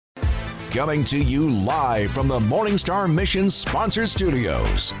Coming to you live from the Morningstar Mission sponsored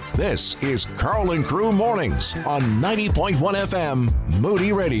studios. This is Carl and Crew Mornings on 90.1 FM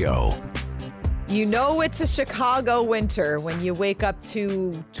Moody Radio. You know it's a Chicago winter when you wake up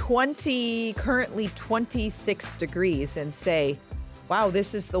to currently 26 degrees and say, wow,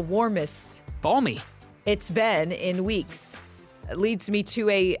 this is the warmest. Balmy. It's been in weeks. It leads me to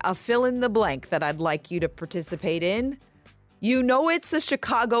a fill in the blank that I'd like you to participate in. You know it's a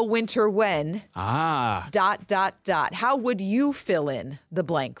Chicago winter when... How would you fill in the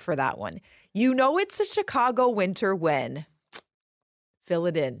blank for that one? You know it's a Chicago winter when... Fill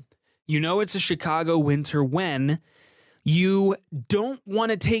it in. You know it's a Chicago winter when you don't want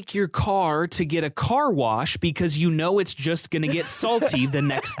to take your car to get a car wash because you know it's just going to get salty the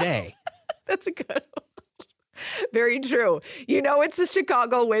next day. That's a good one. Very true. You know it's a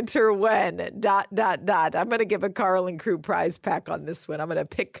Chicago winter when... I'm going to give a Carl and Crew prize pack on this one. I'm going to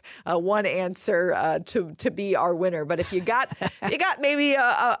pick one answer to be our winner. But if you got maybe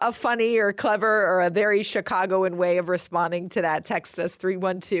a funny or clever or a very Chicagoan way of responding to that, text us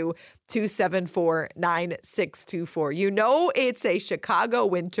 312-274-9624. You know it's a Chicago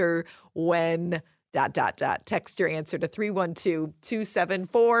winter when... Text your answer to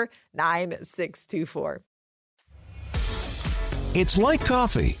 312-274-9624. It's like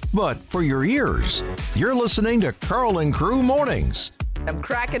coffee, but for your ears. You're listening to Carl and Crew Mornings. I'm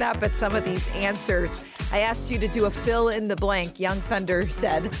cracking up at some of these answers. I asked you to do a fill in the blank. Young Thunder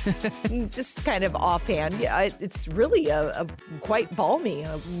said, just kind of offhand. Yeah, it's really a quite balmy,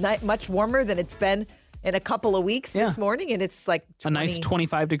 much warmer than it's been in a couple of weeks this morning. And it's like a nice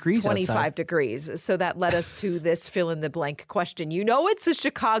 25 degrees 25 outside. degrees. So that led us to this fill in the blank question. You know it's a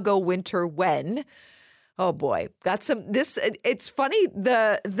Chicago winter when... Oh boy, got some. It's funny.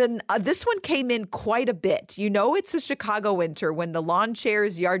 This one came in quite a bit. You know, it's a Chicago winter when the lawn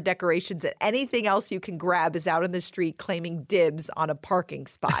chairs, yard decorations, and anything else you can grab is out in the street claiming dibs on a parking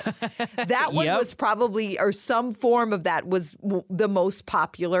spot. That one was probably, or some form of that was the most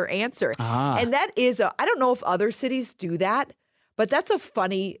popular answer. And that is I don't know if other cities do that. But that's a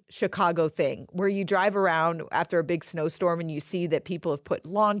funny Chicago thing where you drive around after a big snowstorm and you see that people have put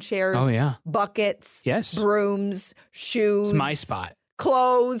lawn chairs, buckets, brooms, shoes. It's my spot.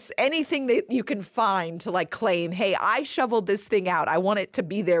 Clothes, anything that you can find to like claim, hey, I shoveled this thing out. I want it to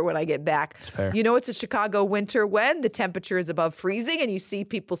be there when I get back. That's fair. You know, it's a Chicago winter when the temperature is above freezing and you see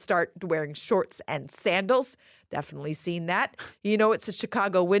people start wearing shorts and sandals. Definitely seen that. You know, it's a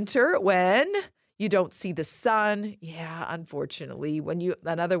Chicago winter when... you don't see the sun. Yeah, unfortunately. When you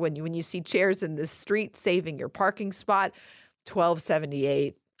see chairs in the street saving your parking spot,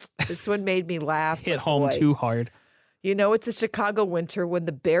 1278. This one made me laugh. Hit home too hard. You know, it's a Chicago winter when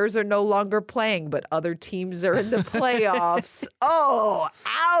the Bears are no longer playing, but other teams are in the playoffs. Oh,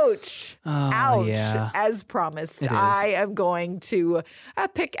 ouch. Ouch. Yeah. As promised, I am going to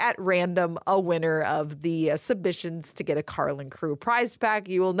pick at random a winner of the submissions to get a Carl and Crew prize pack.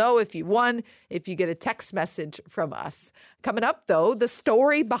 You will know if you won if you get a text message from us. Coming up, though, the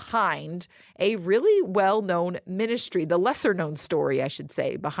story behind a really well-known ministry, the lesser-known story, I should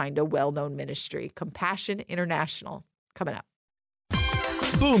say, behind a well-known ministry, Compassion International. Coming up.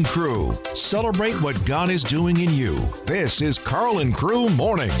 Boom Crew, celebrate what God is doing in you. This is Carl and Crew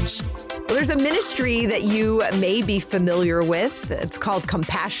Mornings. Well, there's a ministry that you may be familiar with. It's called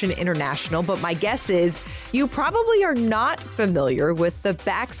Compassion International, but my guess is you probably are not familiar with the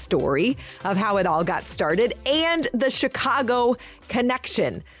backstory of how it all got started and the Chicago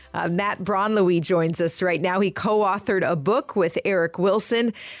connection. Matt Braunlwy joins us right now. He co-authored a book with Eric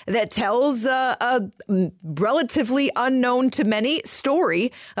Wilson that tells a relatively unknown to many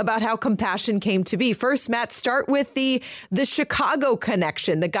story about how Compassion came to be. First, Matt, start with the Chicago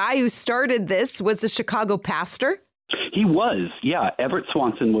connection. The guy who started this was a Chicago pastor. He was, yeah. Everett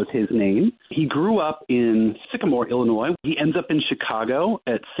Swanson was his name. He grew up in Sycamore, Illinois. He ends up in Chicago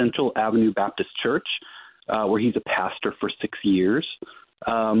at Central Avenue Baptist Church, where he's a pastor for 6 years.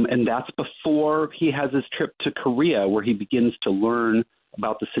 And that's before he has his trip to Korea, where he begins to learn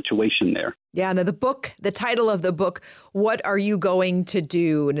about the situation there. Yeah, now the title of the book, What Are You Going to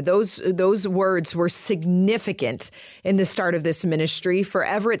Do? And those words were significant in the start of this ministry. For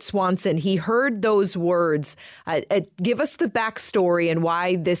Everett Swanson, he heard those words. Give us the backstory and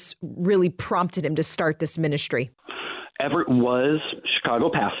why this really prompted him to start this ministry. Everett was a Chicago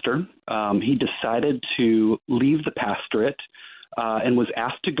pastor. He decided to leave the pastorate and was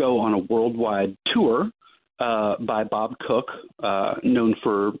asked to go on a worldwide tour by Bob Cook, known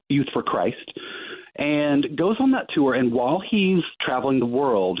for Youth for Christ, and goes on that tour. And while he's traveling the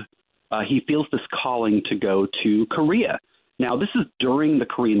world, he feels this calling to go to Korea. Now, this is during the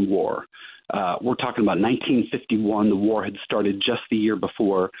Korean War. We're talking about 1951. The war had started just the year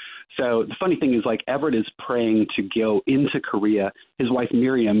before. So the funny thing is, like, Everett is praying to go into Korea. His wife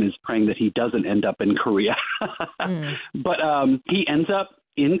Miriam is praying that he doesn't end up in Korea. But he ends up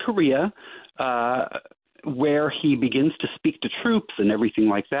in Korea, where he begins to speak to troops and everything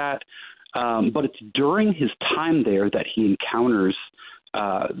like that. But it's during his time there that he encounters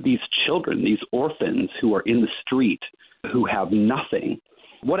these children, these orphans who are in the street, who have nothing.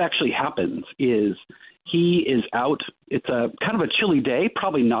 What actually happens is he is out. It's a kind of a chilly day,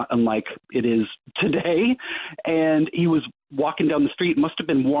 probably not unlike it is today. And he was walking down the street. It must have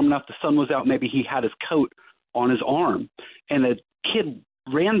been warm enough. The sun was out. Maybe he had his coat on his arm. And a kid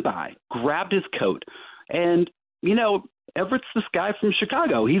ran by, grabbed his coat. And, you know, Everett's this guy from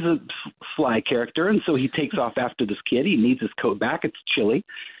Chicago. He's a sly character. And so he takes off after this kid. He needs his coat back. It's chilly.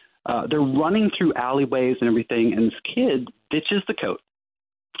 They're running through alleyways and everything. And this kid ditches the coat.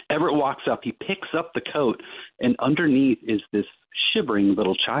 Everett walks up, he picks up the coat, and underneath is this shivering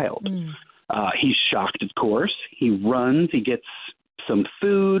little child. He's shocked, of course. He runs, he gets some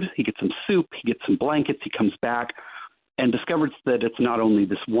food, he gets some soup, he gets some blankets, he comes back and discovers that it's not only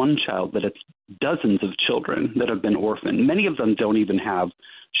this one child, that it's dozens of children that have been orphaned. Many of them don't even have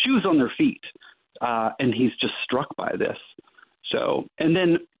shoes on their feet, and he's just struck by this. So, and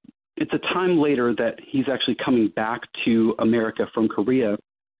then it's a time later that he's actually coming back to America from Korea.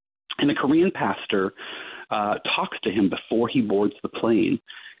 And a Korean pastor talks to him before he boards the plane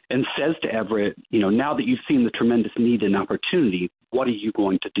and says to Everett, you know, now that you've seen the tremendous need and opportunity, what are you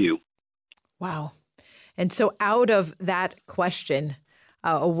going to do? Wow. And so out of that question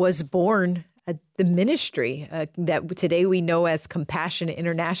was born the ministry that today we know as Compassion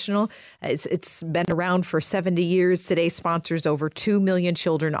International. It's been around for 70 years. Today sponsors over 2 million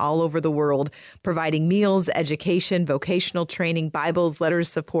children all over the world, providing meals, education, vocational training, Bibles, letters,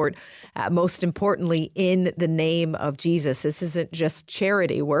 support, most importantly, in the name of Jesus. This isn't just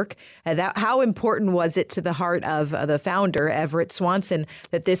charity work. How important was it to the heart of the founder, Everett Swanson,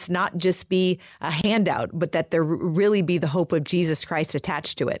 that this not just be a handout, but that there really be the hope of Jesus Christ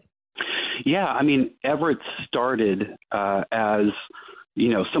attached to it? Yeah, I mean, Everett started as, you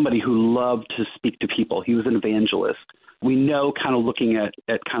know, somebody who loved to speak to people. He was an evangelist. We know, kind of looking at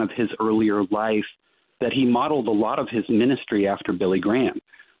kind of his earlier life, that he modeled a lot of his ministry after Billy Graham.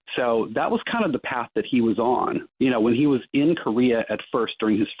 So that was kind of the path that he was on. You know, when he was in Korea at first,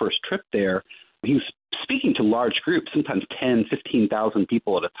 during his first trip there, he was speaking to large groups, sometimes 10, 15,000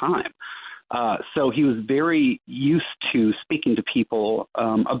 people at a time. So he was very used to speaking to people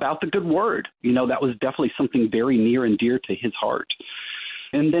about the good word. You know, that was definitely something very near and dear to his heart.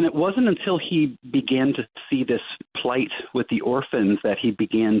 And then it wasn't until he began to see this plight with the orphans that he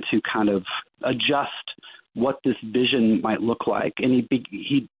began to kind of adjust what this vision might look like. And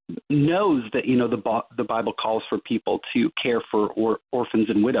he knows that, you know, the Bible calls for people to care for orphans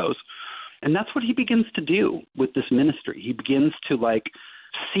and widows. And that's what he begins to do with this ministry. He begins to, like,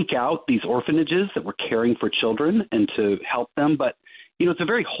 seek out these orphanages that were caring for children and to help them. But, you know, it's a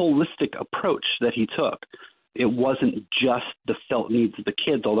very holistic approach that he took. It wasn't just the felt needs of the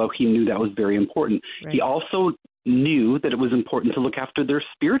kids, although he knew that was very important. Right. He also knew that it was important to look after their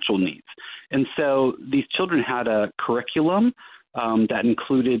spiritual needs. And so these children had a curriculum that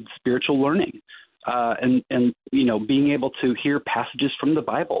included spiritual learning and, you know, being able to hear passages from the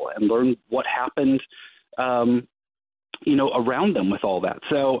Bible and learn what happened you know, around them with all that.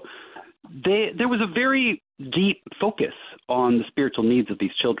 So there was a very deep focus on the spiritual needs of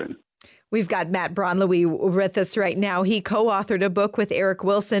these children. We've got Matt Braunlowey with us right now. He co-authored a book with Eric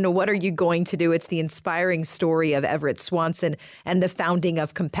Wilson, What Are You Going to Do? It's the inspiring story of Everett Swanson and the founding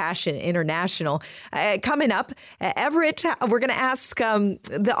of Compassion International. Coming up, Everett, we're going to ask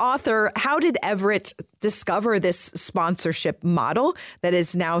the author, how did Everett discover this sponsorship model that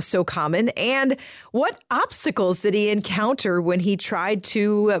is now so common? And what obstacles did he encounter when he tried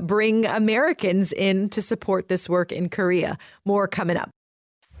to bring Americans in to support this work in Korea? More coming up.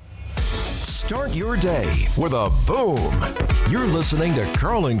 Start your day with a boom. You're listening to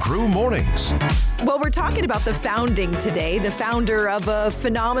Karl and Crew Mornings. Well, we're talking about the founding today, the founder of a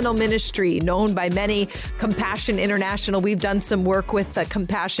phenomenal ministry known by many, Compassion International. We've done some work with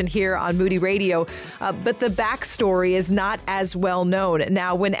Compassion here on Moody Radio, but the backstory is not as well known.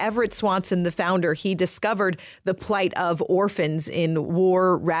 Now, when Everett Swanson, the founder, he discovered the plight of orphans in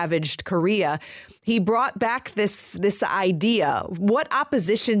war-ravaged Korea, he brought back this idea. What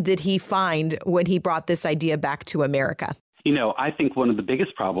opposition did he find when he brought this idea back to America? You know, I think one of the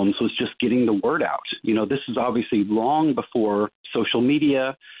biggest problems was just getting the word out. You know, this is obviously long before social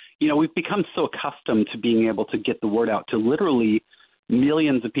media. we've become so accustomed to being able to get the word out to literally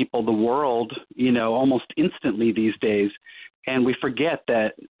millions of people, the world, almost instantly these days. And we forget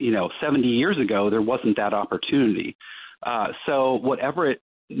that, 70 years ago, there wasn't that opportunity. So what Everett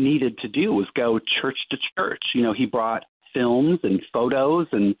needed to do was go church to church. He brought films and photos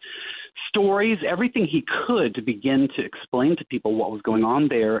and stories, everything he could to begin to explain to people what was going on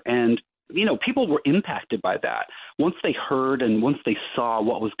there. And, people were impacted by that. Once they heard and once they saw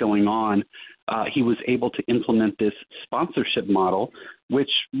what was going on, he was able to implement this sponsorship model, which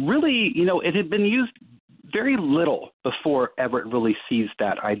really, it had been used very little before Everett really seized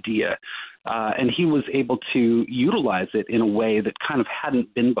that idea. And he was able to utilize it in a way that kind of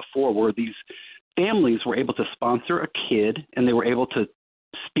hadn't been before, where these families were able to sponsor a kid and they were able to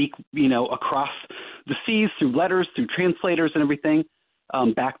speak, across the seas through letters, through translators and everything.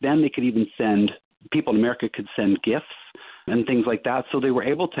 Back then, they could even people in America could send gifts and things like that. So they were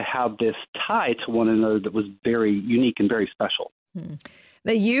able to have this tie to one another that was very unique and very special.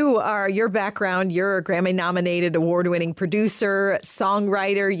 Now, your background, you're a Grammy-nominated, award-winning producer,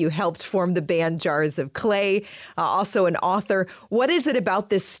 songwriter. You helped form the band Jars of Clay, also an author. What is it about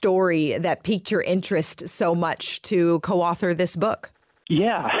this story that piqued your interest so much to co-author this book?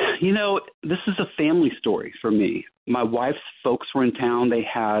 Yeah, this is a family story for me. My wife's folks were in town. They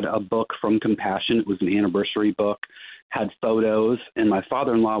had a book from Compassion. It was an anniversary book, had photos, and my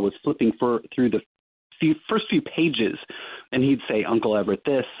father-in-law was flipping through the first few pages, and he'd say, Uncle Everett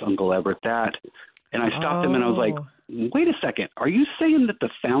this, Uncle Everett that. And I stopped him and I was like, wait a second, are you saying that the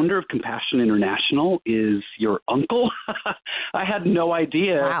founder of Compassion International is your uncle? I had no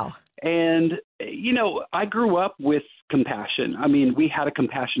idea. Wow. And, I grew up with Compassion. I mean, we had a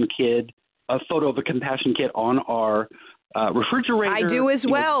Compassion kid, a photo of a Compassion kid on our refrigerator. I do as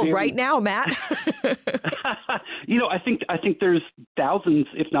well right now, Matt. I think there's thousands,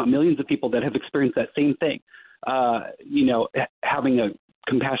 if not millions of people that have experienced that same thing, having a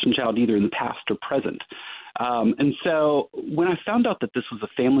Compassion child either in the past or present. And so when I found out that this was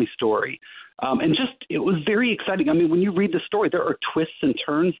a family story, it was very exciting. I mean, when you read the story, there are twists and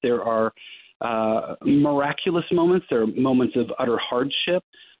turns. There are miraculous moments. There are moments of utter hardship.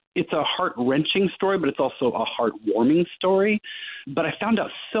 It's a heart-wrenching story, but it's also a heart-warming story. But I found out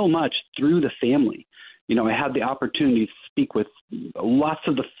so much through the family. I had the opportunity to speak with lots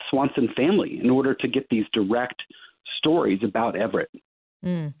of the Swanson family in order to get these direct stories about Everett.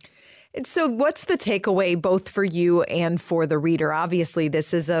 Mm. And so what's the takeaway both for you and for the reader? Obviously,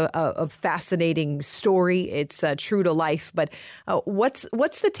 this is a fascinating story. It's true to life. But what's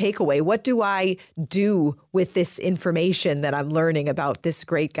the takeaway? What do I do with this information that I'm learning about this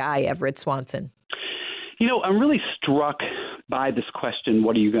great guy, Everett Swanson? I'm really struck by this question,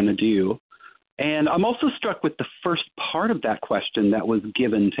 what are you going to do? And I'm also struck with the first part of that question that was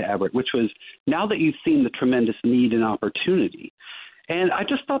given to Everett, which was, now that you've seen the tremendous need and opportunity. And I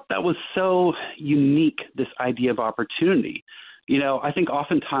just thought that was so unique, this idea of opportunity. I think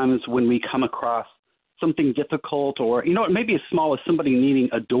oftentimes when we come across something difficult or, it may be as small as somebody needing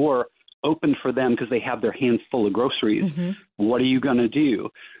a door open for them because they have their hands full of groceries. Mm-hmm. What are you going to do?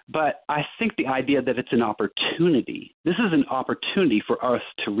 But I think the idea that it's an opportunity, this is an opportunity for us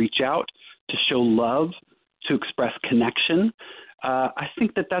to reach out, to show love, to express connection. I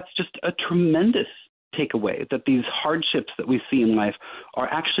think that that's just a tremendous takeaway, that these hardships that we see in life are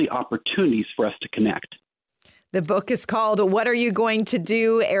actually opportunities for us to connect. The book is called What Are You Going to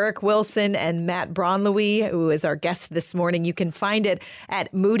Do? Eric Wilson and Matt Braunlwy, who is our guest this morning. You can find it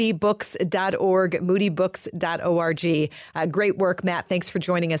at moodybooks.org, moodybooks.org. Great work, Matt. Thanks for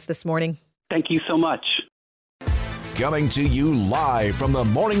joining us this morning. Thank you so much. Coming to you live from the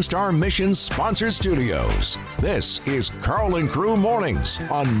Morning Star Mission sponsored studios. This is Carl and Crew Mornings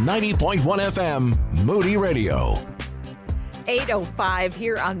on 90.1 FM Moody Radio. 8:05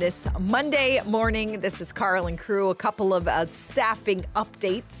 here on this Monday morning. This is Carl and Crew. A couple of staffing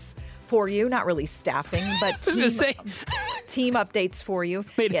updates for you. Not really staffing, but team updates for you.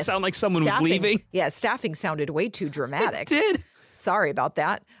 Made it sound like someone was leaving. Yeah, staffing sounded way too dramatic. It did. Sorry about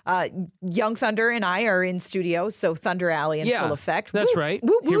that. Young Thunder and I are in studio, so Thunder Alley in full effect. That's right.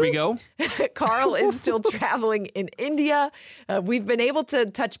 Here we go. Carl is still traveling in India. We've been able to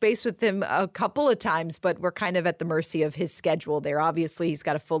touch base with him a couple of times, but we're kind of at the mercy of his schedule there. Obviously, he's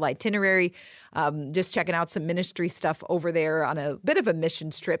got a full itinerary, just checking out some ministry stuff over there on a bit of a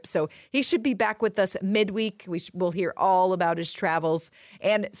missions trip. So he should be back with us midweek. We'll hear all about his travels.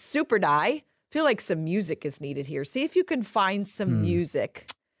 And Super Die. Feel like some music is needed here. See if you can find some music.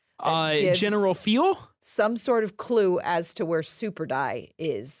 General feel? Some sort of clue as to where Super Die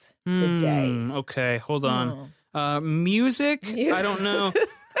is today. Okay, hold on. Music? I don't know.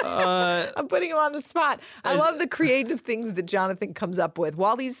 I'm putting him on the spot. I love the creative things that Jonathan comes up with.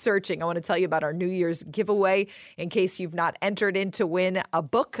 While he's searching, I want to tell you about our New Year's giveaway in case you've not entered in to win a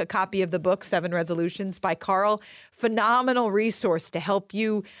book, a copy of the book, 7 Resolutions by Carl. Phenomenal resource to help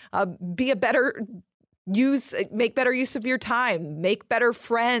you make better use of your time, make better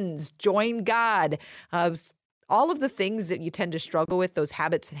friends, join God, all of the things that you tend to struggle with, those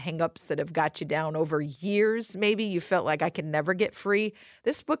habits and hangups that have got you down over years. Maybe you felt like I can never get free.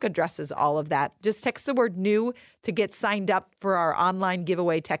 This book addresses all of that. Just text the word new to get signed up for our online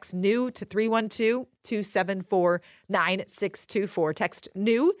giveaway. Text new to 312-274-9624. Text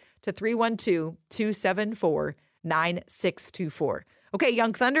new to 312-274-9624. Okay,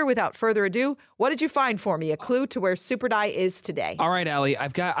 Young Thunder, without further ado, what did you find for me? A clue to where Super Die is today. All right, Allie,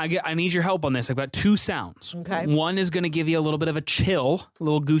 I need your help on this. I've got 2 sounds. Okay. One is going to give you a little bit of a chill, a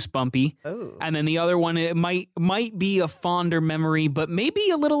little goosebumpy. Oh. And then the other one, it might be a fonder memory, but maybe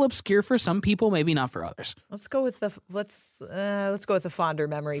a little obscure for some people, maybe not for others. Let's go with the fonder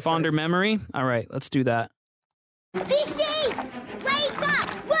memory. Fonder first. memory? All right, let's do that. Fishy! Wake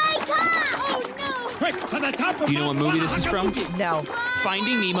up! Wake up! Oh, no! Quick, to the top of Do you know what movie this is from? No.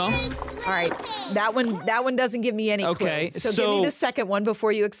 Finding Nemo. All right. That one doesn't give me any Okay, clue. So so- give me the second one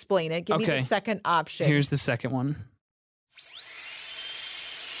before you explain it. Give me Okay. the second option. Here's the second one.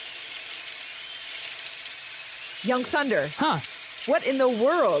 Young Thunder. Huh. What in the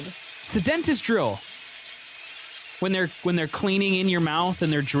world? It's a dentist drill. When they're cleaning in your mouth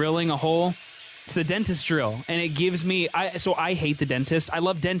and they're drilling a hole, it's the dentist drill, and it gives me. So I hate the dentist. I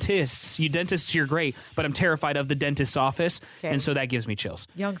love dentists. You dentists, you're great, but I'm terrified of the dentist's office, Okay. and so that gives me chills.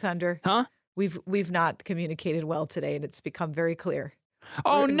 Young Thunder. Huh? We've not communicated well today, and it's become very clear.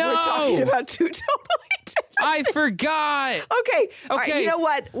 Oh We're no! talking about 2 totally different. I forgot. Okay. All right, Okay. you know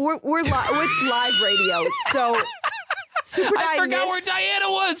what? It's live radio, so Super Die I forgot where missed.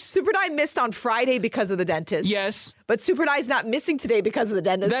 Diana was. Super Die missed on Friday because of the dentist. Yes. But Super Die's not missing today because of the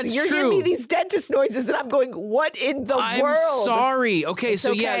dentist. That's so you're true. giving me these dentist noises, and I'm going, what in the I'm world? sorry. Okay, It's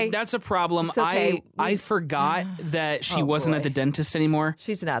so okay. yeah, that's a problem. It's okay. I forgot that she Oh, wasn't boy. at the dentist anymore.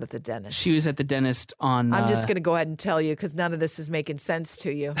 She's not at the dentist. She was at the dentist on. I'm just going to go ahead and tell you because none of this is making sense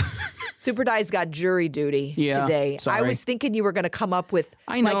to you. Super Die's got jury duty Yeah, today. I sorry. was thinking you were going to come up with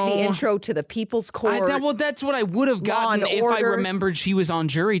I like the know. intro to the People's Court. well, that's what I would have Law and gotten if I Order. remembered she was on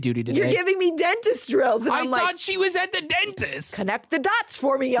jury duty today. You're giving me dentist drills, and I I'm thought like, she was at the dentist. connect the dots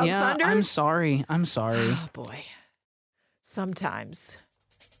for me, Young Yeah, Thunder. I'm sorry. I'm sorry. Oh, boy. Sometimes.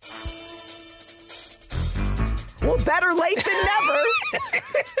 Well, better late than never.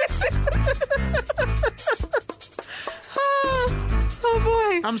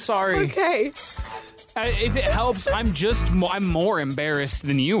 oh, boy. I'm sorry. Okay. If it helps, I'm more embarrassed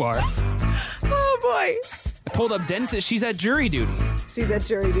than you are. Oh, boy. I pulled up dentist. She's at jury duty. She's at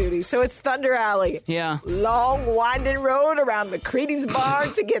jury duty. So it's Thunder Alley. Yeah, Long, winding road around the Creedy's bar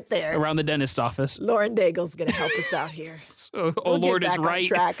to get there. around the dentist office. Lauren Daigle's going to help us out here. Oh, We'll get Lord is back on right.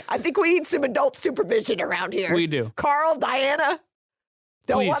 track. I think we need some adult supervision around here. We do. Carl, Diana,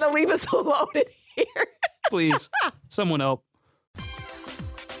 don't Please. want to leave us alone in here. Please, someone help.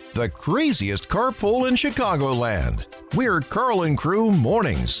 The craziest carpool in Chicagoland. We're Carl and Crew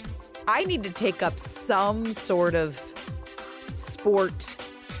Mornings. I need to take up some sort of sport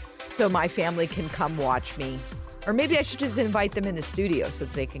so my family can come watch me. Or maybe I should just invite them in the studio so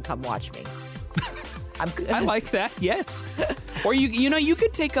that they can come watch me. I like that. Yes. Or you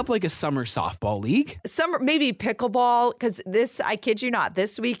could take up like a summer softball league. Summer, maybe pickleball, because I kid you not,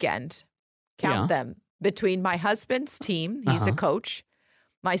 this weekend, count them, between my husband's team, he's a coach,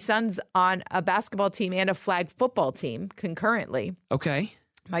 my son's on a basketball team and a flag football team concurrently. Okay.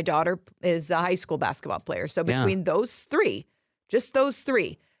 My daughter is a high school basketball player. So Yeah. between those 3, just those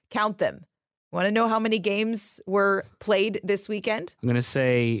 3, count them. Want to know how many games were played this weekend? I'm gonna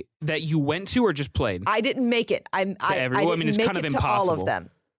say that you went to or just played. I didn't make it. I everyone? I mean, didn't it's make kind of it to all impossible. of them.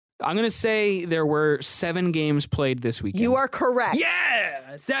 I'm gonna say there were 7 games played this weekend. You are correct. Yeah,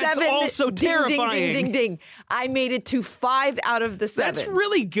 that's 7, also ding, terrifying. Ding, ding, ding, ding. I made it to 5 out of the 7. That's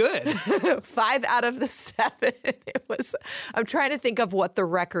really good. 5 out of the 7. It was. I'm trying to think of what the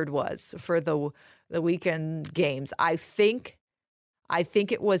record was for the weekend games. I think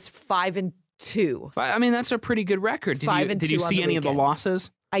it was 5-2. I mean, that's a pretty good record. Did 5 you, and did you 2 on see the any of the weekend.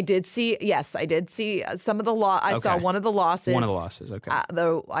 losses? I did see some of the I saw Okay. one of the losses. One of the losses. Okay,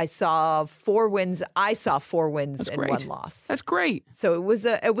 Though I saw 4 wins. I saw 4 wins That's and great. 1 loss. That's great. So it was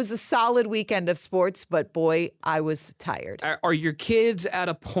a solid weekend of sports, but boy, I was tired. Are your kids at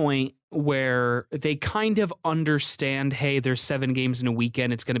a point where they kind of understand, hey, there's 7 games in a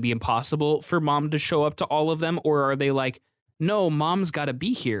weekend, it's going to be impossible for mom to show up to all of them? Or are they like, no, mom's got to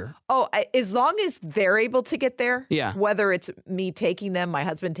be here. Oh, as long as they're able to get there. Yeah. Whether it's me taking them, my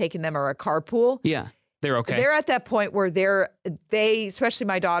husband taking them, or a carpool. Yeah. They're okay. They're at that point where they, especially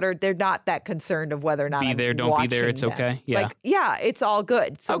my daughter, they're not that concerned of whether or not be I'm there, don't be there. watching It's them. okay. Yeah. Like, yeah, it's all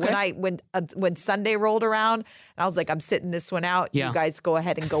good. So Okay. when Sunday rolled around, and I was like, I'm sitting this one out. Yeah. You guys go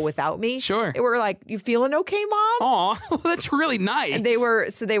ahead and go without me. Sure. They were like, you feeling okay, Mom? Aw, that's really nice. And they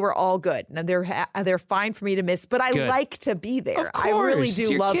were all good. And they're fine for me to miss, but I Good. like to be there. Of I really course, do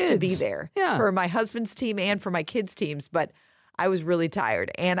your love to be kids. there Yeah. for my husband's team and for my kids' teams. But I was really tired,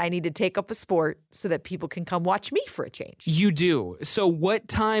 and I need to take up a sport so that people can come watch me for a change. You do. So what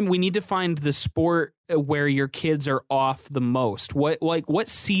time we need to find the sport where your kids are off the most? What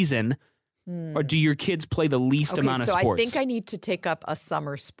season or do your kids play the least amount of so sports? I think I need to take up a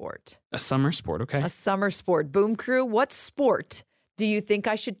summer sport. A summer sport, okay. A summer sport. Boom Crew, what sport do you think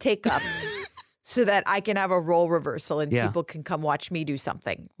I should take up so that I can have a role reversal and Yeah. people can come watch me do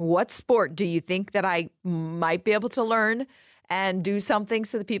something? What sport do you think that I might be able to learn and do something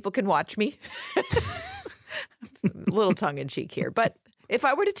so that people can watch me? A little tongue in cheek here. But if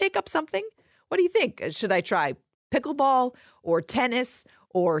I were to take up something, what do you think? Should I try pickleball or tennis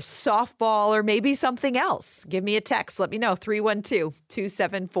or softball or maybe something else? Give me a text. Let me know.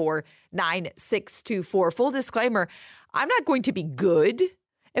 312-274-9624. Full disclaimer, I'm not going to be good,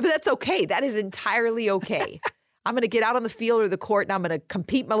 but that's okay. That is entirely okay. I'm going to get out on the field or the court and I'm going to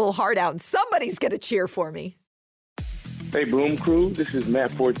compete my little heart out and somebody's going to cheer for me. Hey, Boom Crew, this is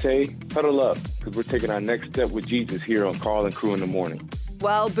Matt Forte. Huddle up, because we're taking our next step with Jesus here on Carl and Crew in the Morning.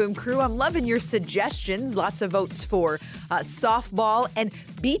 Well, Boom Crew, I'm loving your suggestions. Lots of votes for softball and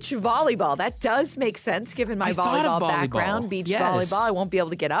beach volleyball. That does make sense given my I thought of volleyball volleyball. background. Beach Yes. volleyball. I won't be able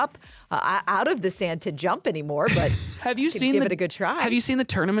to get up out of the sand to jump anymore, but Have you could seen give it a good try. Have you seen the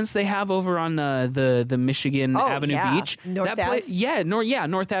tournaments they have over on the Michigan Oh, Avenue yeah. Beach? North Ave?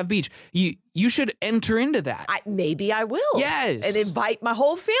 North Ave Beach. You should enter into that. Maybe I will. Yes. And invite my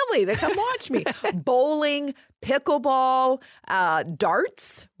whole family to come watch me. Bowling, pickleball,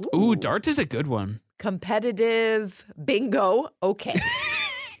 darts. Ooh, darts is a good one. Competitive bingo. Okay.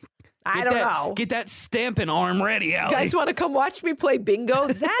 I don't know. Get that stamping arm ready, Allie. You guys want to come watch me play bingo?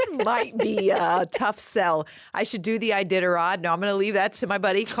 That might be a tough sell. I should do the Iditarod. No, I'm going to leave that to my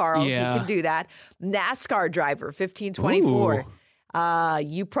buddy Carl. Yeah. He can do that. NASCAR driver, 1524.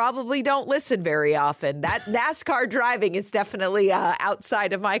 You probably don't listen very often. That NASCAR driving is definitely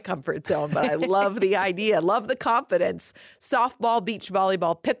outside of my comfort zone, but I love the idea. Love the confidence. Softball, beach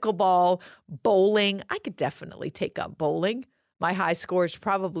volleyball, pickleball, bowling. I could definitely take up bowling. My high score is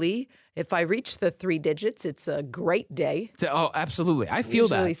probably, if I reach the 3 digits, it's a great day. Oh, absolutely. I feel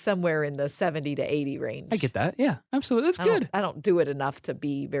Usually that. somewhere in the 70 to 80 range. I get that. Yeah, absolutely. That's good. I don't do it enough to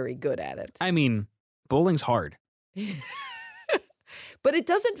be very good at it. I mean, bowling's hard. But it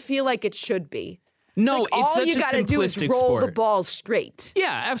doesn't feel like it should be. No, Like, it's all such you a gotta do is simplistic roll sport. the ball straight.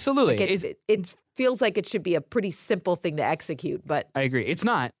 Yeah, absolutely. Like it feels like it should be a pretty simple thing to execute, but I agree. It's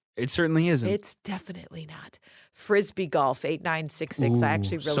not. It certainly isn't. it's definitely not. Frisbee golf, 8966. I Ooh,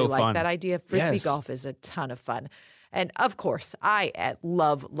 actually really so like fun. that idea. Frisbee Yes. golf is a ton of fun. And of course, I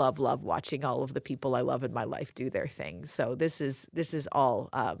love watching all of the people I love in my life do their thing. So this is all,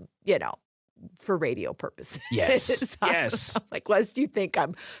 for radio purposes. Yes. I'm Yes. like, lest you think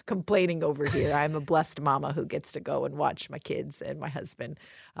I'm complaining over here. I'm a blessed mama who gets to go and watch my kids and my husband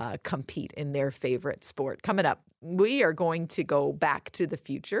compete in their favorite sport. Coming up, we are going to go back to the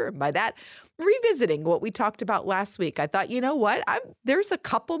future. And by that, revisiting what we talked about last week. I thought, you know what? There's a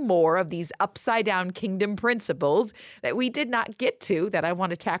couple more of these upside down kingdom principles that we did not get to that I want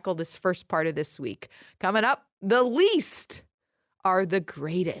to tackle this first part of this week. Coming up, the least are the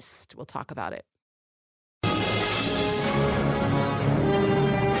greatest. We'll talk about it.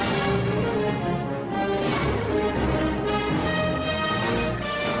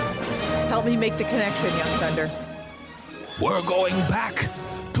 Help me make the connection, Young Thunder. We're going back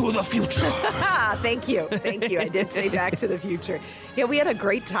to the future. Thank you. Thank you. I did say Back to the Future. Yeah, we had a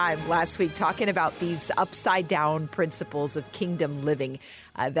great time last week talking about these upside down principles of kingdom living,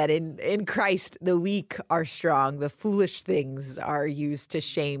 that in Christ, the weak are strong. The foolish things are used to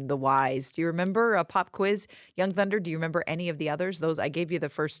shame the wise. Do you remember a pop quiz? Young Thunder, do you remember any of the others? Those I gave you the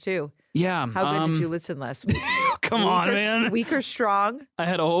first two. Yeah. How good did you listen last week? Come on, man. Weak or strong? I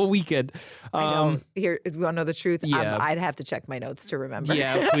had a whole weekend. I don't. Here, you want to know the truth? Yeah. I'd have to check my notes to remember.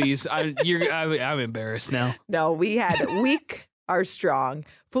 Yeah, please. I'm embarrassed now. No, we had weak are strong,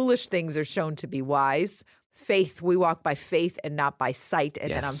 foolish things are shown to be wise, faith, we walk by faith and not by sight. And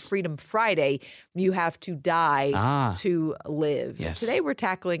then on Yes. Freedom Friday, you have to die to live. Yes. Today we're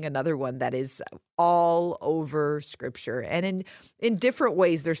tackling another one that is all over Scripture. And in different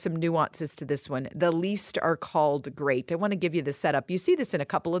ways, there's some nuances to this one. The least are called great. I want to give you the setup. You see this in a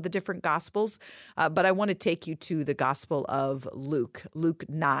couple of the different Gospels, but I want to take you to the Gospel of Luke, Luke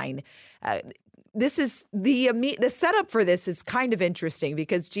 9. This is the setup for this is kind of interesting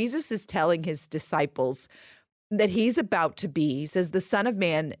because Jesus is telling his disciples that he says the Son of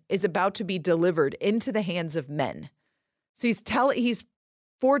Man is about to be delivered into the hands of men. So he's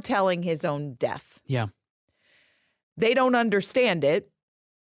foretelling his own death. Yeah. They don't understand it.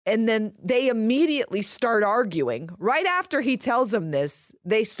 And then they immediately start arguing. Right after he tells them this,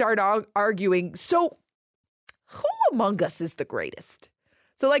 they start arguing. So who among us is the greatest?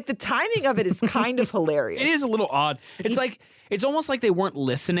 So like the timing of it is kind of hilarious. It is a little odd. It's almost like they weren't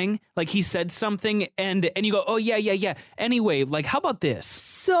listening. Like he said something and you go, oh, yeah. Anyway, like, how about this?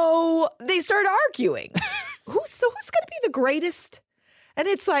 So they start arguing. Who's going to be the greatest? And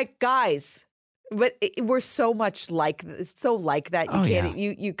it's like, guys, but we're so much like that. You can't.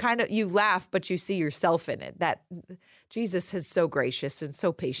 Yeah. You laugh, but you see yourself in it. That Jesus is so gracious and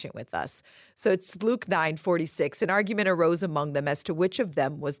so patient with us. So it's Luke 9:46. An argument arose among them as to which of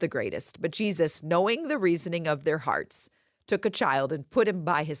them was the greatest. But Jesus, knowing the reasoning of their hearts, took a child and put him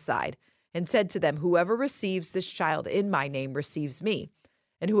by his side and said to them, whoever receives this child in my name receives me,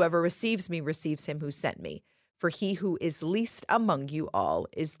 and whoever receives me receives him who sent me. For he who is least among you all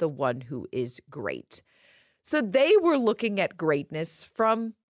is the one who is great. So they were looking at greatness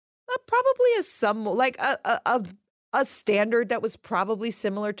from probably a standard that was probably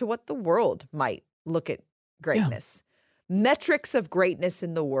similar to what the world might look at greatness. Yeah. Metrics of greatness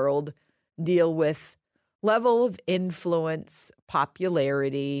in the world deal with level of influence,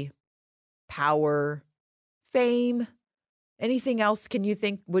 popularity, power, fame. Anything else can you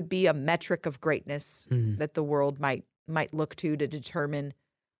think would be a metric of greatness that the world might look to determine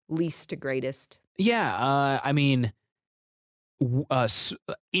least to greatest? Yeah, I mean,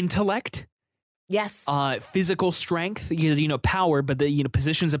 intellect. Yes. Physical strength, power, but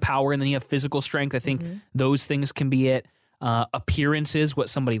positions of power, and then you have physical strength. I think those things can be it. Appearances, what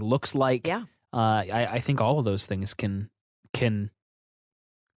somebody looks like. Yeah. I think all of those things can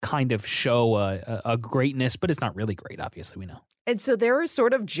kind of show a greatness, but it's not really great, obviously, we know. And so they're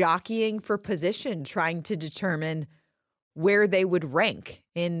sort of jockeying for position, trying to determine where they would rank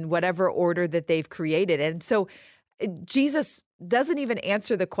in whatever order that they've created. And so Jesus doesn't even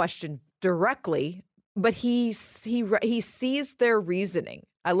answer the question directly, but he sees their reasoning.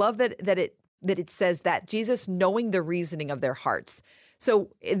 I love that it says that Jesus knowing the reasoning of their hearts.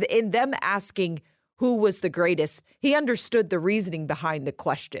 So in them asking who was the greatest, he understood the reasoning behind the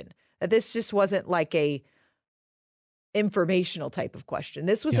question. That this just wasn't like a informational type of question.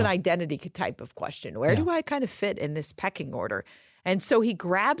 This was an identity type of question. Where do I kind of fit in this pecking order? And so he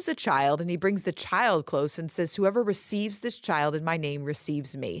grabs a child and he brings the child close and says, whoever receives this child in my name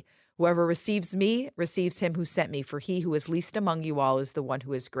receives me. Whoever receives me receives him who sent me. For he who is least among you all is the one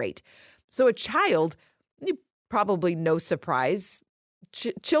who is great. So a child, probably no surprise,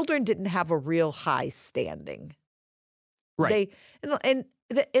 children didn't have a real high standing. Right.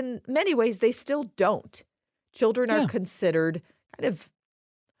 In many ways, they still don't. Children are considered kind of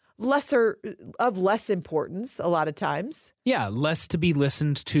less importance a lot of times. Yeah, less to be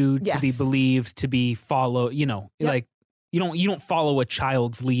listened to be believed, to be followed, like you don't follow a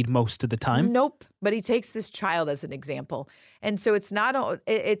child's lead most of the time. Nope. But he takes this child as an example. And so it's not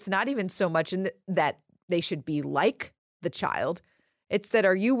even so much in that they should be like the child. It's that,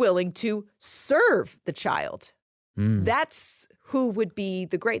 are you willing to serve the child? That's who would be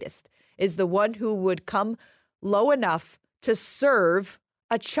the greatest, is the one who would come low enough to serve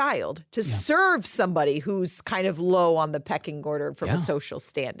a child, to serve somebody who's kind of low on the pecking order from a social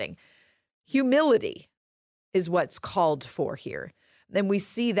standing. Humility is what's called for here. And we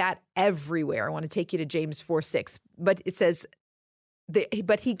see that everywhere. I want to take you to James 4:6, but it says,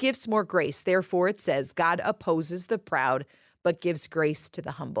 but he gives more grace. Therefore, it says, God opposes the proud, but gives grace to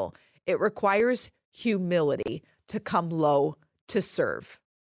the humble. It requires humility to come low to serve.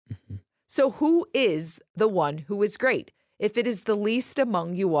 Mm-hmm. So who is the one who is great? If it is the least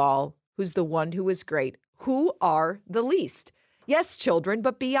among you all, who's the one who is great, who are the least? Yes, children,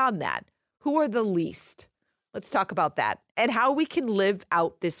 but beyond that, who are the least? Let's talk about that and how we can live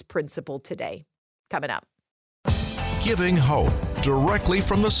out this principle today. Coming up. Giving hope directly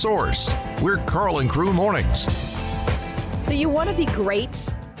from the source. We're Carl and Crew Mornings. So you want to be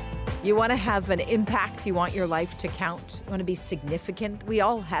great. You want to have an impact. You want your life to count. You want to be significant. We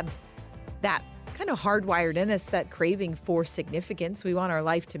all have that kind of hardwired in us, that craving for significance. We want our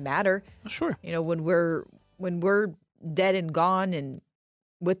life to matter. Sure. You know, when we're dead and gone and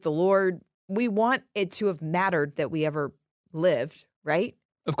with the Lord, we want it to have mattered that we ever lived, right?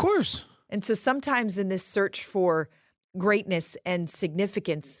 Of course. And so sometimes in this search for greatness and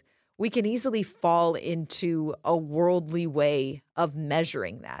significance, we can easily fall into a worldly way of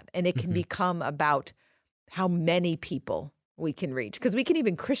measuring that. And it can become about how many people we can reach, because we can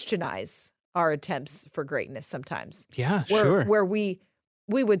even Christianize our attempts for greatness sometimes. Yeah, sure. Where we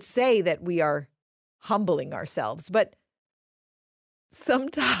would say that we are humbling ourselves, but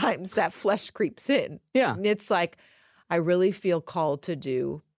sometimes that flesh creeps in. Yeah. It's like, I really feel called to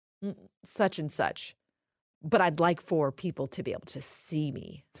do such and such, but I'd like for people to be able to see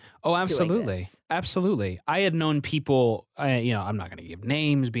me. Oh, doing absolutely. this. Absolutely. I had known people, I'm not going to give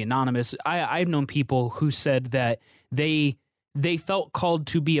names, be anonymous. I've known people who said that they felt called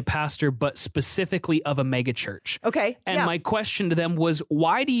to be a pastor, but specifically of a mega church. Okay. And my question to them was,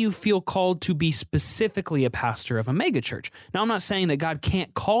 why do you feel called to be specifically a pastor of a mega church? Now, I'm not saying that God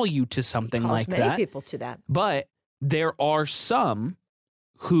can't call you to something calls like many that, people to that. but there are some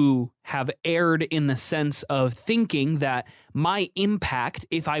who have erred in the sense of thinking that my impact,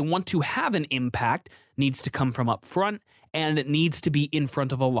 if I want to have an impact, needs to come from up front and it needs to be in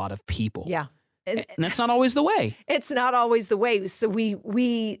front of a lot of people. Yeah. And that's not always the way. It's not always the way. So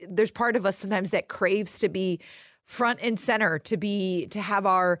we there's part of us sometimes that craves to be front and center, to have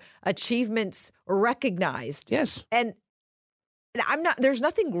our achievements recognized. Yes. And there's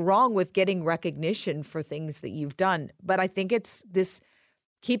nothing wrong with getting recognition for things that you've done, but I think it's this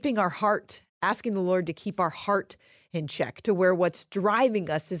keeping our heart, asking the Lord to keep our heart in check, to where what's driving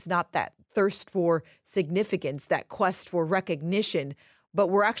us is not that thirst for significance, that quest for recognition, but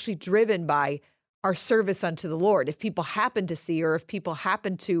we're actually driven by our service unto the Lord. If people happen to see, or if people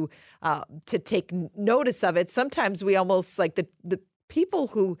happen to take notice of it, sometimes we almost like the people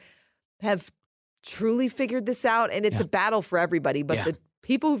who have truly figured this out, and it's a battle for everybody, but the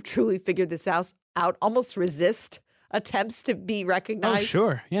people who've truly figured this out almost resist attempts to be recognized. Oh,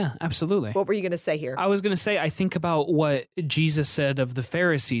 sure. Yeah, absolutely. What were you going to say here? I was going to say, I think about what Jesus said of the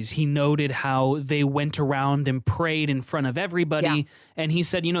Pharisees. He noted how they went around and prayed in front of everybody. And he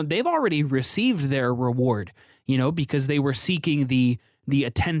said, they've already received their reward, because they were seeking the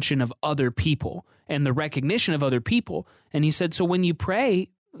attention of other people and the recognition of other people. And he said, so when you pray,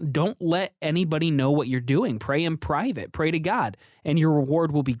 don't let anybody know what you're doing. Pray in private. Pray to God, and your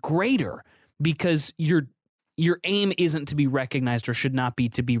reward will be greater, because your aim isn't to be recognized, or should not be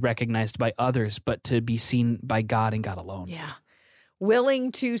to be recognized by others, but to be seen by God and God alone. Yeah.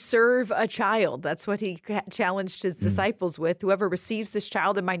 Willing to serve a child. That's what he challenged his disciples with. Whoever receives this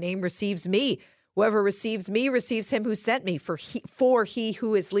child in my name receives me. Whoever receives me receives him who sent me. For he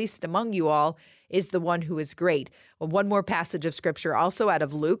who is least among you all is the one who is great. Well, one more passage of scripture, also out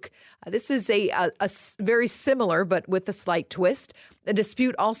of Luke. This is a very similar, but with a slight twist. A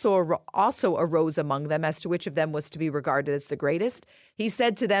dispute also arose among them as to which of them was to be regarded as the greatest. He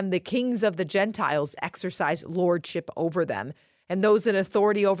said to them, the kings of the Gentiles exercise lordship over them, and those in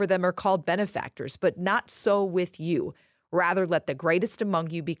authority over them are called benefactors, but not so with you. Rather, let the greatest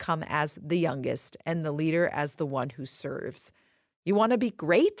among you become as the youngest, and the leader as the one who serves. You want to be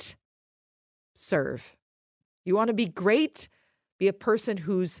great? Serve. You want to be great? Be a person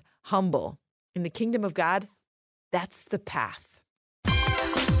who's humble. In the kingdom of God, that's the path.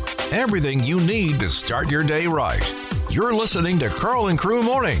 Everything you need to start your day right. You're listening to Carl and Crew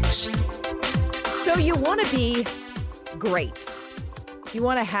Mornings. So you want to be great. You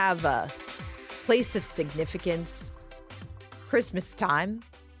want to have a place of significance. Christmas time,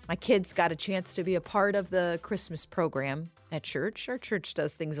 my kids got a chance to be a part of the Christmas program at church. Our church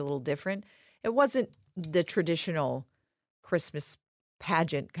does things a little different. It wasn't the traditional Christmas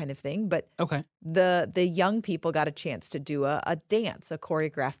pageant kind of thing, but the young people got a chance to do a dance, a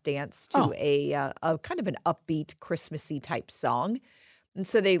choreographed dance to a kind of an upbeat Christmassy type song. And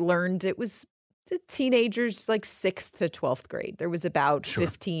so they learned, it was the teenagers like 6th to 12th grade. There was about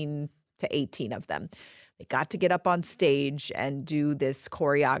 15 to 18 of them. They got to get up on stage and do this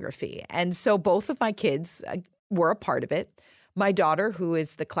choreography. And so both of my kids were a part of it. My daughter, who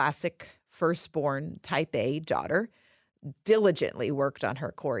is the classic firstborn type A daughter, diligently worked on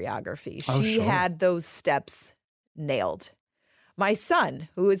her choreography. She had those steps nailed. My son,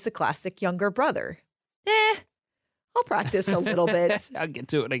 who is the classic younger brother, I'll practice a little bit. I get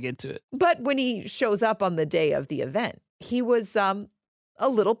to it. But when he shows up on the day of the event, he was a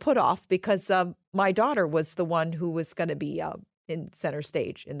little put off because my daughter was the one who was going to be in center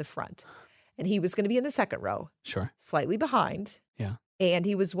stage in the front. And he was going to be in the second row. Sure. Slightly behind. Yeah. And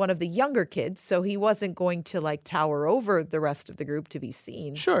he was one of the younger kids, so he wasn't going to like tower over the rest of the group to be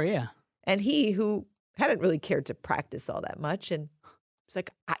seen. Sure, yeah. And he, who hadn't really cared to practice all that much, and was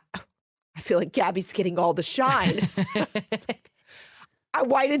like, I feel like Gabby's getting all the shine. It's like,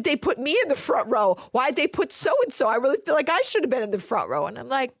 why didn't they put me in the front row? Why'd they put so-and-so? I really feel like I should have been in the front row. And I'm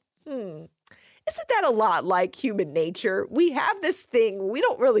like, isn't that a lot like human nature? We have this thing, we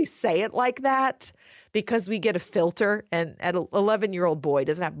don't really say it like that because we get a filter, and an 11-year-old boy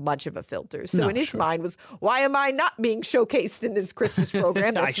doesn't have much of a filter. So in his mind was, why am I not being showcased in this Christmas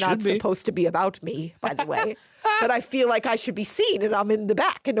program? That's not supposed to be about me, by the way. But I feel like I should be seen, and I'm in the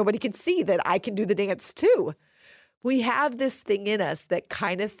back, and nobody can see that I can do the dance too. We have this thing in us that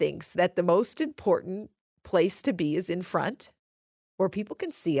kind of thinks that the most important place to be is in front, where people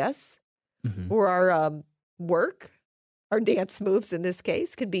can see us, or our work, our dance moves in this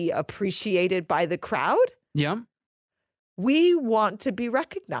case, can be appreciated by the crowd. Yeah. We want to be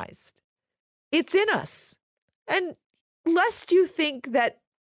recognized. It's in us. And lest you think that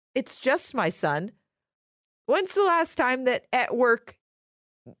it's just my son, when's the last time that at work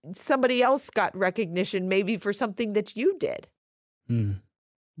somebody else got recognition, maybe for something that you did?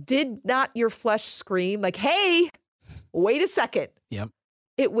 Did not your flesh scream like, hey, wait a second. Yep.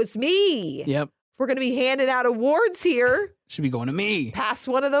 It was me. Yep. We're going to be handing out awards here. Should be going to me. Pass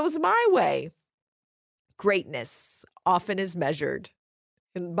one of those my way. Greatness often is measured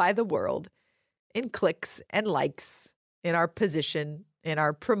by the world in clicks and likes, in our position, in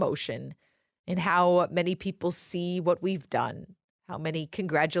our promotion, in how many people see what we've done, how many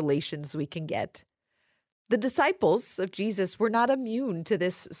congratulations we can get. The disciples of Jesus were not immune to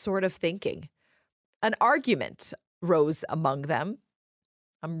this sort of thinking. An argument rose among them.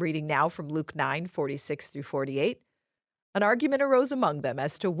 I'm reading now from Luke 9:46 through 48. An argument arose among them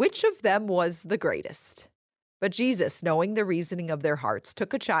as to which of them was the greatest. But Jesus, knowing the reasoning of their hearts,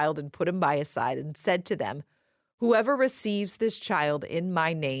 took a child and put him by his side and said to them, whoever receives this child in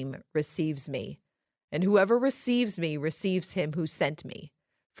my name receives me, and whoever receives me receives him who sent me.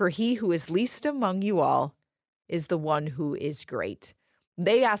 For he who is least among you all is the one who is great.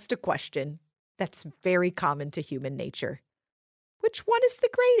 They asked a question that's very common to human nature. Which one is the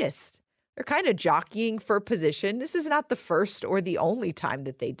greatest? They're kind of jockeying for position. This is not the first or the only time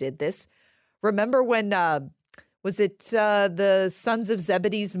that they did this. Remember when, was it the sons of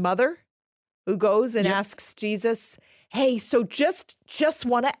Zebedee's mother who goes and asks Jesus, hey, so just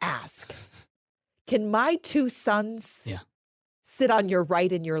want to ask, can my two sons sit on your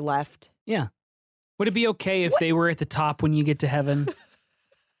right and your left? Yeah. Would it be okay if they were at the top when you get to heaven?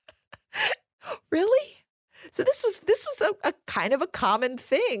 Really? So this was a kind of a common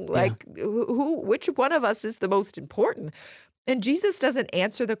thing. Like, which one of us is the most important? And Jesus doesn't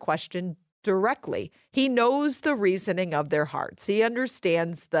answer the question directly. He knows the reasoning of their hearts. He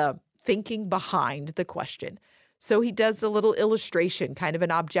understands the thinking behind the question. So he does a little illustration, kind of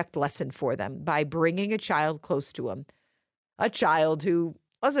an object lesson for them by bringing a child close to him, a child who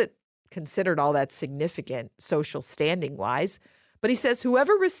wasn't considered all that significant social standing wise. But he says,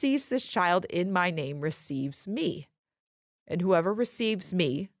 whoever receives this child in my name receives me, and whoever receives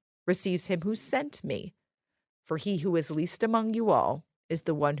me receives him who sent me. For he who is least among you all is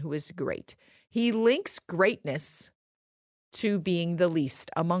the one who is great. He links greatness to being the least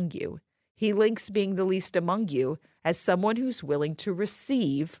among you. He links being the least among you as someone who's willing to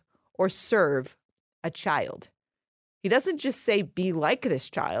receive or serve a child. He doesn't just say, be like this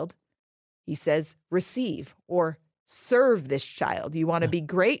child. He says, receive or serve this child. You want to be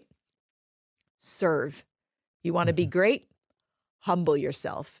great? Serve. You want to be great? Humble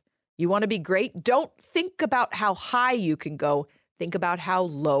yourself. You want to be great? Don't think about how high you can go. Think about how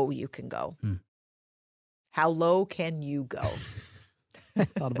low you can go. How low can you go? I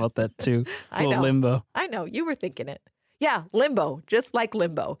thought about that too. I know. Limbo. I know. You were thinking it. Yeah, limbo, just like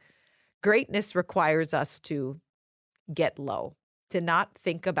limbo. Greatness requires us to get low, to not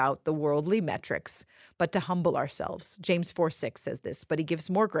think about the worldly metrics, but to humble ourselves. James 4:6 says this, but he gives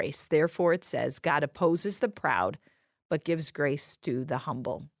more grace. Therefore, it says, God opposes the proud, but gives grace to the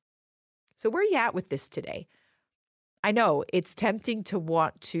humble. So where are you at with this today? I know it's tempting to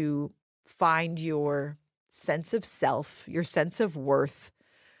want to find your sense of self, your sense of worth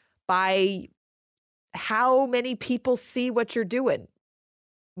by how many people see what you're doing.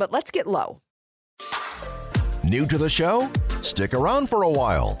 But let's get low. New to the show? Stick around for a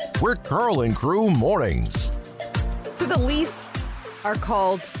while. We're Carl and Crew Mornings. So the least are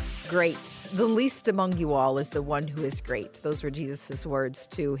called great. The least among you all is the one who is great. Those were Jesus' words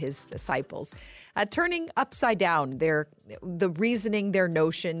to his disciples. Turning upside down the reasoning, their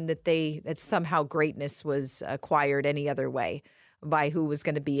notion that somehow greatness was acquired any other way. by who was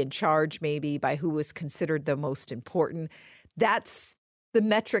going to be in charge, maybe by who was considered the most important. That's the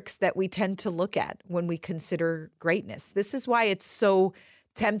metrics that we tend to look at when we consider greatness. This is why it's so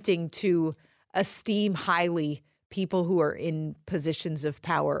tempting to esteem highly people who are in positions of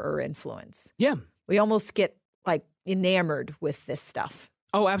power or influence. Yeah. We almost get like enamored with this stuff.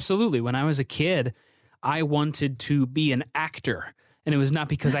 Oh, absolutely. When I was a kid, I wanted to be an actor. And it was not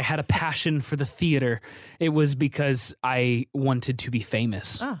because I had a passion for the theater. It was because I wanted to be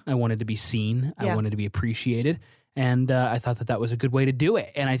famous. I wanted to be seen. I wanted to be appreciated. And I thought that was a good way to do it.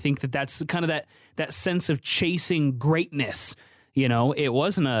 And I think that's kind of that sense of chasing greatness. You know, it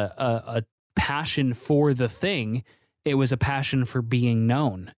wasn't a passion for the thing. It was a passion for being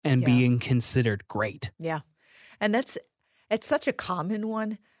known and being considered great. Yeah. And it's such a common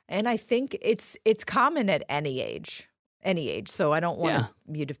one. And I think it's common at any age. So I don't want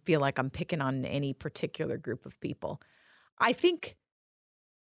you to feel like I'm picking on any particular group of people. I think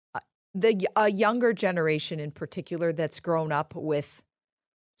a younger generation in particular that's grown up with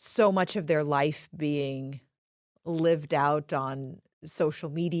so much of their life being lived out on social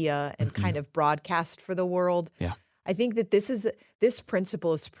media and kind of broadcast for the world. Yeah. I think that this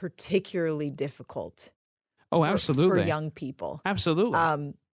principle is particularly difficult. Oh, absolutely. For young people.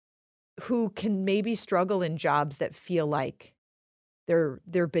 Absolutely. Who can maybe struggle in jobs that feel like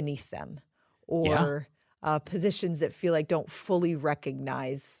they're beneath them, or positions that feel like don't fully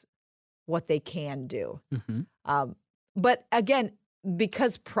recognize what they can do. But again,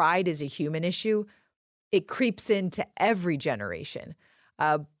 because pride is a human issue, it creeps into every generation.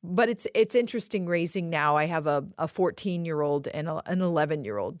 But it's interesting raising now. I have a 14-year-old and an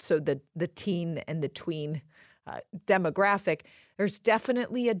 11-year-old. So the teen and the tween demographic, there's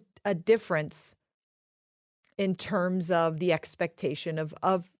definitely a difference in terms of the expectation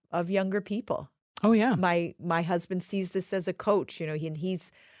of younger people. Oh, yeah. My husband sees this as a coach. You know,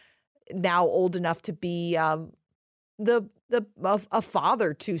 he's now old enough to be a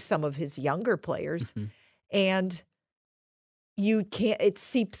father to some of his younger players. And it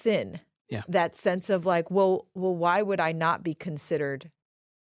seeps in that sense of like, well, why would I not be considered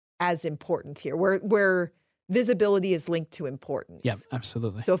as important here? Where visibility is linked to importance. Yeah,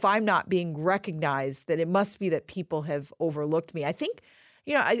 absolutely. So if I'm not being recognized, then it must be that people have overlooked me. I think,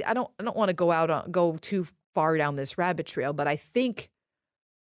 you know, I don't want to go too far down this rabbit trail, but I think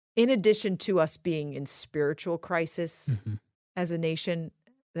in addition to us being in spiritual crisis as a nation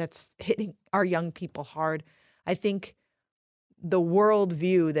that's hitting our young people hard, I think the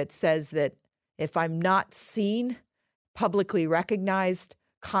worldview that says that if I'm not seen, publicly recognized,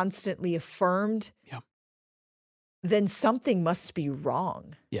 constantly affirmed, then something must be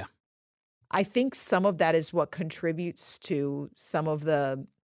wrong. Yeah. I think some of that is what contributes to some of the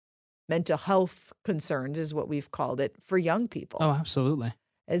mental health concerns, is what we've called it, for young people. Oh, absolutely.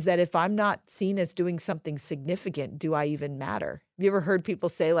 Is that if I'm not seen as doing something significant, do I even matter? Have you ever heard people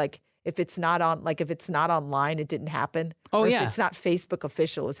say, like, if it's not online, it didn't happen? Oh, or yeah. If it's not Facebook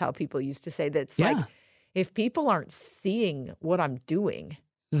official, is how people used to say that. It's like, if people aren't seeing what I'm doing,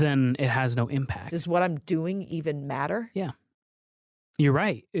 then it has no impact. Does what I'm doing even matter? Yeah. You're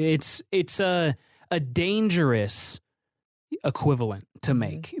right. It's a dangerous equivalent to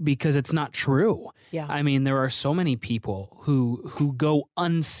make because it's not true. Yeah. I mean, there are so many people who go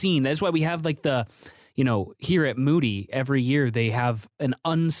unseen. That's why we have like here at Moody every year they have an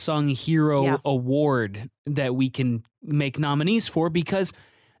unsung hero award that we can make nominees for, because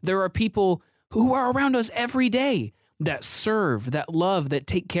there are people who are around us every day that serve, that love, that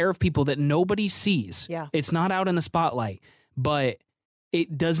take care of people that nobody sees. Yeah. It's not out in the spotlight, but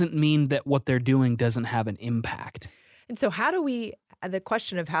it doesn't mean that what they're doing doesn't have an impact. And so the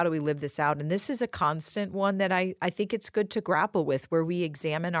question of how do we live this out, and this is a constant one that I think it's good to grapple with, where we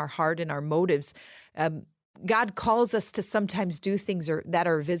examine our heart and our motives. God calls us to sometimes do things that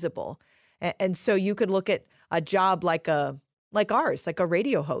are visible. And so you could look at a job like ours, like a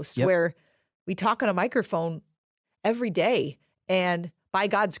radio host, where we talk on a microphone every day, and by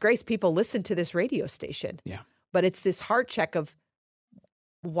God's grace, people listen to this radio station. Yeah. But it's this heart check of,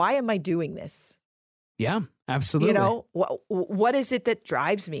 why am I doing this? Yeah, absolutely. You know, what is it that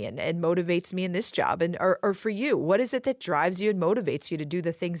drives me and motivates me in this job? And or for you, what is it that drives you and motivates you to do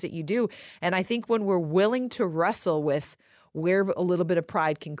the things that you do? And I think when we're willing to wrestle with where a little bit of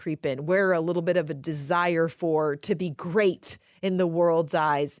pride can creep in, where a little bit of a desire to be great in the world's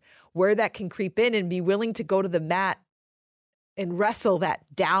eyes, where that can creep in, and be willing to go to the mat and wrestle that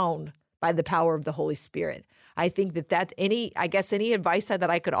down by the power of the Holy Spirit. I think that any advice that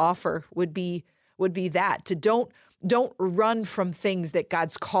I could offer would be that, to don't run from things that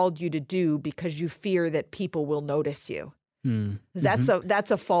God's called you to do because you fear that people will notice you.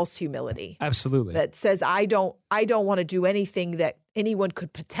 That's a false humility. Absolutely. That says I don't want to do anything that anyone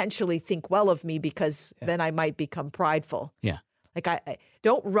could potentially think well of me because then I might become prideful. Yeah. Like I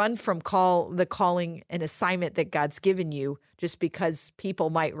don't run from the calling and assignment that God's given you just because people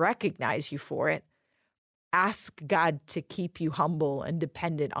might recognize you for it. Ask God to keep you humble and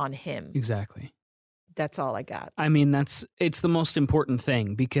dependent on Him. Exactly. That's all I got. I mean, it's the most important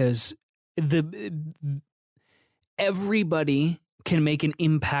thing because everybody can make an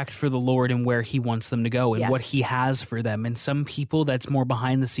impact for the Lord and where He wants them to go and what He has for them. And some people that's more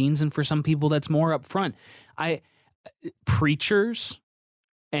behind the scenes, and for some people that's more up front. Preachers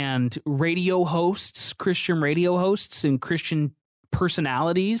and radio hosts, Christian radio hosts and Christian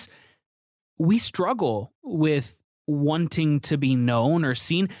personalities, we struggle with wanting to be known or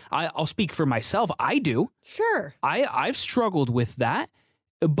seen. I'll speak for myself. I do. Sure. I've struggled with that,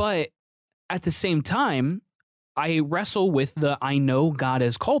 but at the same time, I wrestle with I know God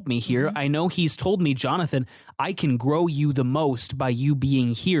has called me here. I know He's told me, Jonathan, I can grow you the most by you being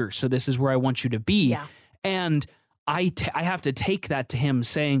here. So this is where I want you to be. Yeah. And I have to take that to Him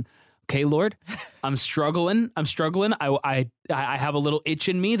saying, okay, Lord, I'm struggling. I have a little itch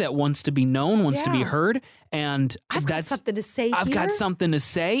in me that wants to be known, wants to be heard. And I've got something to say I've got something to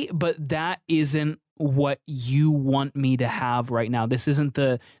say, but that isn't what you want me to have right now. This isn't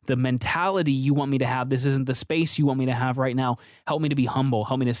the mentality you want me to have. This isn't the space you want me to have right now. Help me to be humble.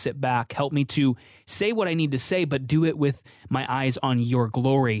 Help me to sit back. Help me to say what I need to say, but do it with my eyes on your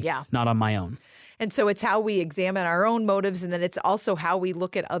glory, not on my own. And so it's how we examine our own motives, and then it's also how we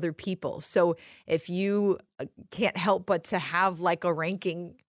look at other people. So if you can't help but to have like a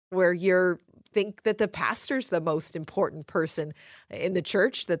ranking where you think that the pastor's the most important person in the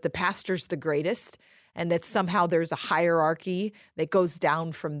church, that the pastor's the greatest, and that somehow there's a hierarchy that goes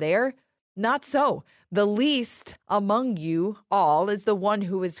down from there, not so. The least among you all is the one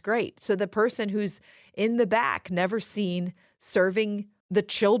who is great. So the person who's in the back, never seen, serving the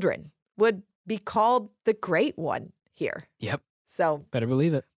children would be called the great one here. Yep. So better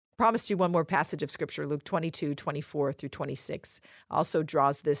believe it. Promised you one more passage of scripture, Luke 22, 24 through 26, also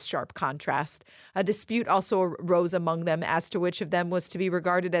draws this sharp contrast. A dispute also arose among them as to which of them was to be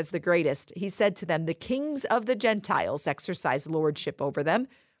regarded as the greatest. He said to them, the kings of the Gentiles exercise lordship over them,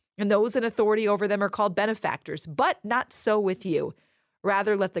 and those in authority over them are called benefactors. But not so with you.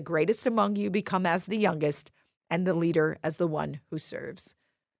 Rather, let the greatest among you become as the youngest, and the leader as the one who serves.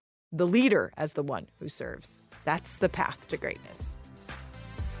 The leader as the one who serves. That's the path to greatness.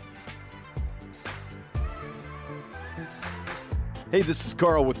 Hey, this is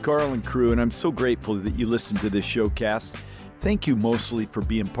Carl with Carl and Crew, and I'm so grateful that you listened to this showcast. Thank you mostly for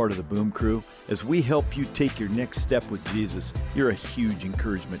being part of the Boom Crew. As we help you take your next step with Jesus, you're a huge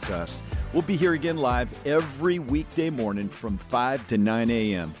encouragement to us. We'll be here again live every weekday morning from 5 to 9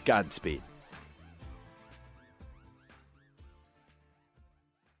 a.m. Godspeed.